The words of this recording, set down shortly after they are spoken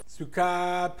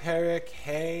Sukkah, Perek,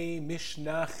 Hey,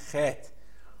 Mishnah, Chet.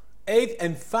 Eighth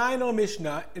and final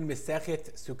Mishnah in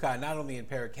Masechet Sukkah, not only in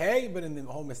Perek Hey, but in the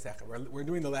whole Masechet. We're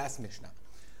doing the last Mishnah.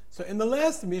 So in the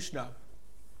last Mishnah,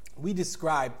 we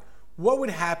described what would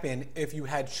happen if you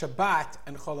had Shabbat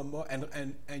and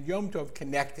Yom Tov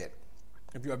connected.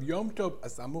 If you have Yom Tov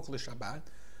asamuch l'Shabbat,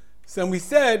 so we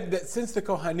said that since the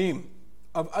Kohanim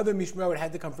of other Mishmarot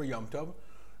had to come for Yom Tov,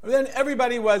 then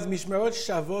everybody was Mishmarot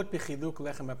Shavot B'chiluk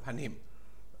Lechem HaPanim.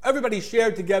 Everybody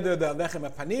shared together the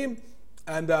Lechem HaPanim,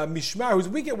 and the Mishmar, whose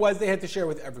week it was, they had to share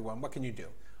with everyone. What can you do?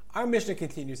 Our Mishnah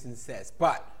continues and says,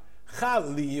 but let's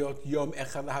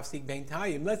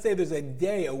say there's a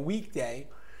day, a weekday,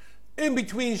 in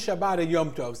between Shabbat and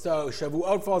Yom Tov. So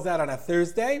Shavuot falls out on a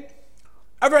Thursday.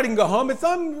 Everybody can go home, but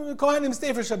some Kohanim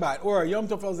stay for Shabbat. Or Yom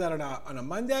Tov falls out on a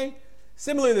Monday.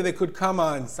 Similarly, they could come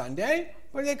on Sunday,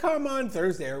 or they come on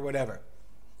Thursday or whatever.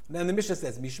 And then the Mishnah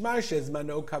says, Mishmar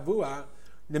shezmano kavua,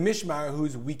 the Mishmar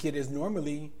whose week it is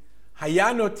normally, haya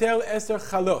notel eser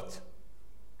chalot.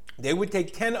 They would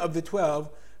take 10 of the 12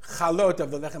 chalot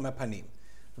of the lechem hapanim.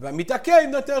 V'mitakei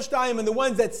notel shtayim, and the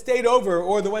ones that stayed over,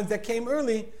 or the ones that came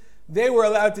early, they were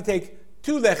allowed to take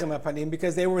 2 lechem hapanim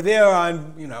because they were there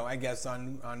on,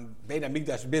 on Beit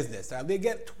HaMikdash business. They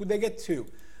get 2,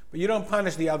 but you don't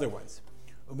punish the other ones.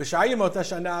 But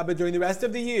during the rest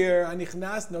of the year,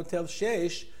 anichnas notel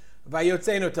shesh,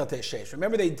 vayotzei notel shesh.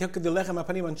 Remember, they took the lechem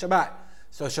hapanim on Shabbat.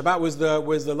 So Shabbat was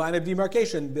the line of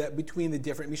demarcation between the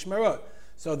different mishmarot.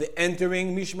 So the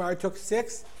entering mishmar took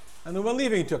 6, and the one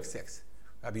leaving took 6.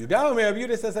 Rabbi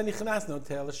Yehuda says anichnas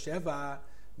notel sheva,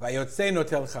 vayotzei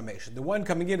notel chamesh. The one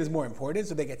coming in is more important,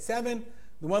 so they get 7.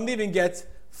 The one leaving gets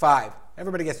 5.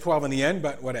 Everybody gets 12 in the end,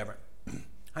 but whatever.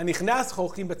 Hanichnas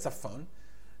cholchim b'tzafon.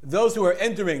 Those who are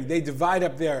entering, they divide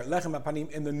up their lechem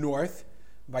hapanim in the north,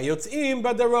 vayotzim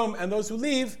b'darom, and those who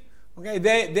leave, okay,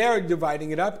 they're dividing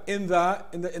it up in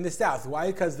the south. Why?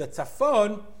 Because the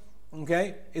tzafon,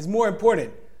 okay, is more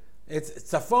important. It's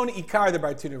tzafon ikar, the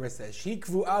Bartuna says. Shi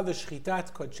kvu'ah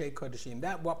l'shchitat kodshei kodeshim.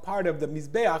 That what part of the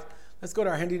mizbeach? Let's go to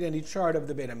our handy chart of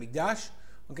the Beit HaMikdash.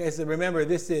 Okay, so remember,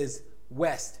 this is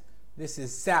west, this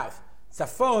is south.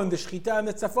 Tzafon, the shchita and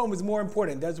the tzafon was more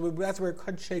important. That's where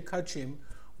kodshei kodshim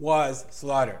was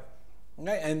slaughtered.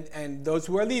 Okay, and those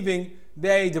who are leaving,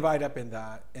 they divide up in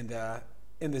the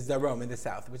Zarom, in the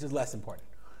south, which is less important.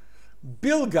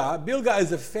 Bilga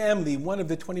is a family, one of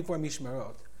the 24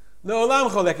 mishmarot.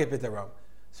 Le'olam choleket b'darom.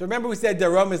 So remember we said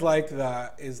Darom is like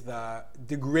the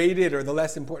degraded or the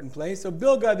less important place. So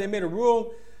Bilga, they made a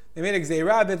rule, they made a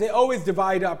gzeirah that they always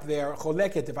divide up their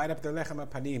lechem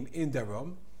hapanim in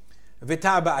Darom.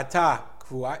 V'ta ba'ata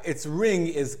kvua, its ring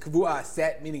is kvua,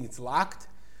 set, meaning it's locked.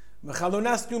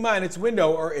 Mechalona stuma, and its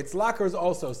window or its locker is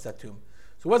also satum.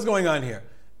 So what's going on here?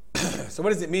 So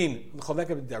what does it mean?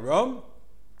 Darom?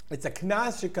 It's a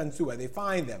knas shekansua. They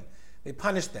find them, they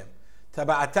punish them.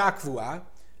 Taba'ata kvua.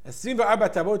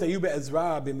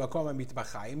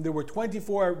 There were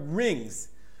 24 rings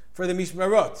for the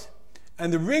mishmarot,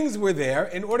 and the rings were there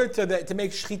in order to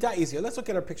make shchita easier. Let's look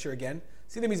at our picture again.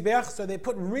 See the mizbeach? So they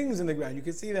put rings in the ground. You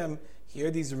can see them here,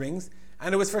 these rings,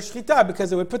 and it was for shchita because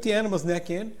they would put the animal's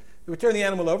neck in, they would turn the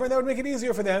animal over, and that would make it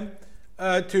easier for them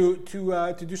to do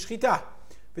shchita.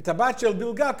 It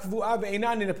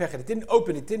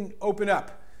didn't open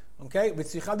up. Okay,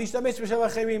 so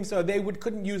they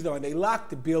couldn't use them, and they locked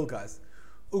the bilgas,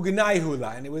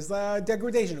 and it was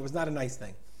degradation. It was not a nice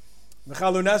thing.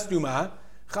 There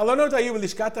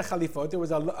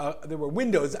were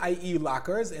windows, i.e.,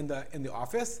 lockers in the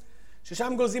office.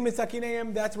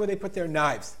 That's where they put their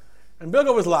knives, and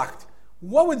bilga was locked.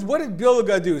 What did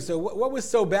bilga do? So what was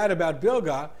so bad about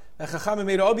bilga that Chachamim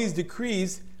made all these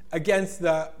decrees against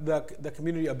the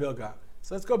community of bilga?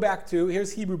 So let's go back to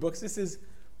here's Hebrew books. This is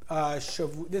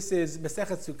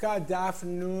Masechet Sukkah, Daf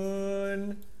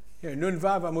Nun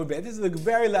Vav Amud Bet. This is the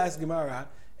very last Gemara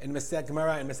in Masechet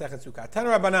Sukkah. Tan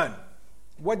Rabbanan.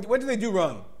 What did they do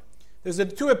wrong? There's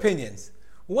 2 opinions.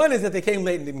 One is that they came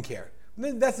late and didn't care.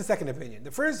 That's the second opinion. The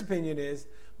first opinion is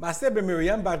Maseh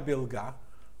Miriam Bat Bilga.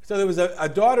 So there was a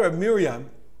daughter of Miriam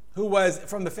who was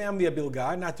from the family of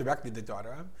Bilga, not directly the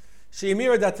daughter of. She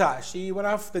Mira Data. She went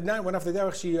off the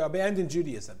derech. She abandoned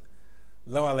Judaism.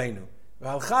 Lo aleinu.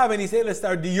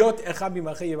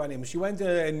 She went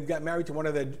and got married to one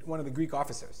of the Greek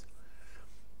officers.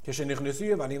 When the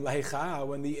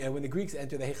Greeks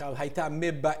entered the Heichal,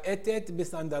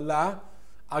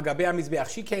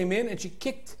 she came in and she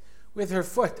kicked with her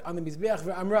foot on the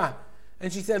Mizbeach,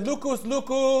 and she said, Lukus,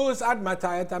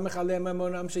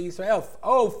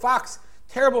 oh, fox,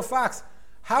 terrible fox,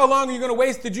 how long are you going to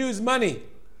waste the Jews' money?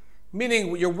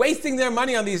 Meaning you're wasting their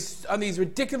money on these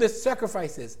ridiculous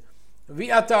sacrifices. And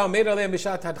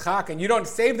you don't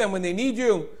save them when they need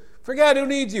you. Forget who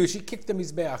needs you. She kicked the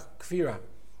mizbeach, kfira.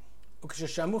 When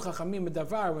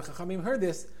Chachamim heard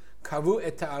this, so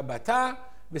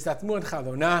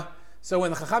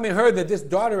when the Chachamim heard that this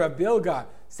daughter of Bilga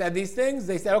said these things,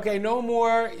 they said, okay, no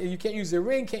more, you can't use your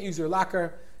ring, can't use your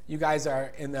locker, you guys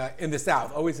are in the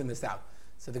south, always in the south.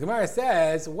 So the Gemara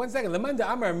says, 1 second,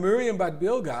 Lemanda Amar Miriam bat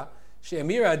Bilga,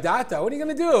 She'amira Data, what are you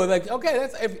going to do? Like, okay,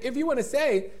 that's if you want to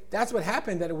say that's what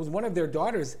happened, that it was one of their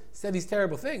daughters said these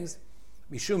terrible things,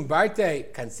 Mishum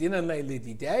Barte Kansinan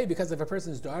Lidide, because of a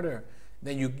person's daughter,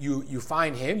 then you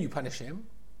fine him, you punish him.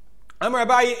 Amar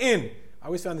Abaye in. I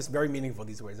always found this very meaningful,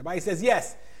 these words. Abaye says,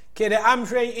 yes, Kede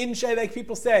Amre Inshe, like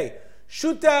people say,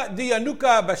 Shuta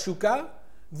Diyanuka Bashuka,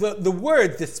 the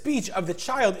words, the speech of the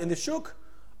child in the shuk,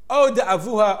 O de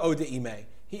Avuha, O de Ime.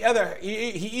 He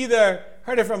either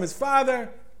heard it from his father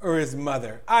or his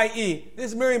mother. I.e.,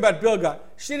 this Miriam bat Bilga,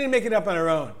 she didn't make it up on her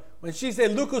own. When she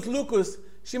said Lukus, Lukus,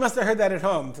 she must have heard that at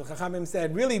home. So Chachamim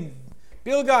said, really,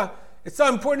 Bilga, it's so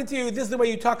important to you, this is the way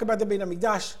you talk about the Beit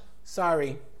HaMikdash,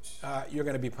 sorry, you're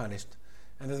going to be punished.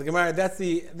 And there's a Gemara, that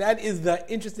is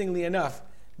interestingly enough,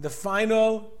 the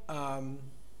final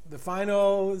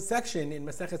section in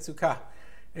Masechet Sukkah.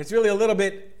 It's really a little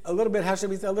bit, how should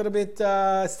we say, a little bit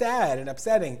sad and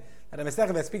upsetting that a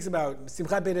Masechet that speaks about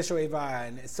Simchat Beit HaShoeva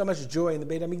and so much joy in the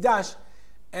Beit HaMikdash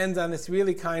ends on this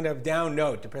really kind of down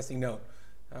note, depressing note.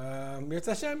 Mirz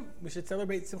Hashem, we should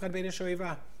celebrate Simchat Beit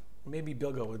HaShoeva. Maybe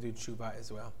Bilga will do tshuva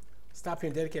as well. Stop here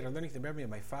and dedicate our learning to the memory of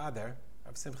my father,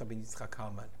 of Simcha ben Yitzchak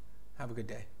Kalman. Have a good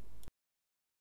day.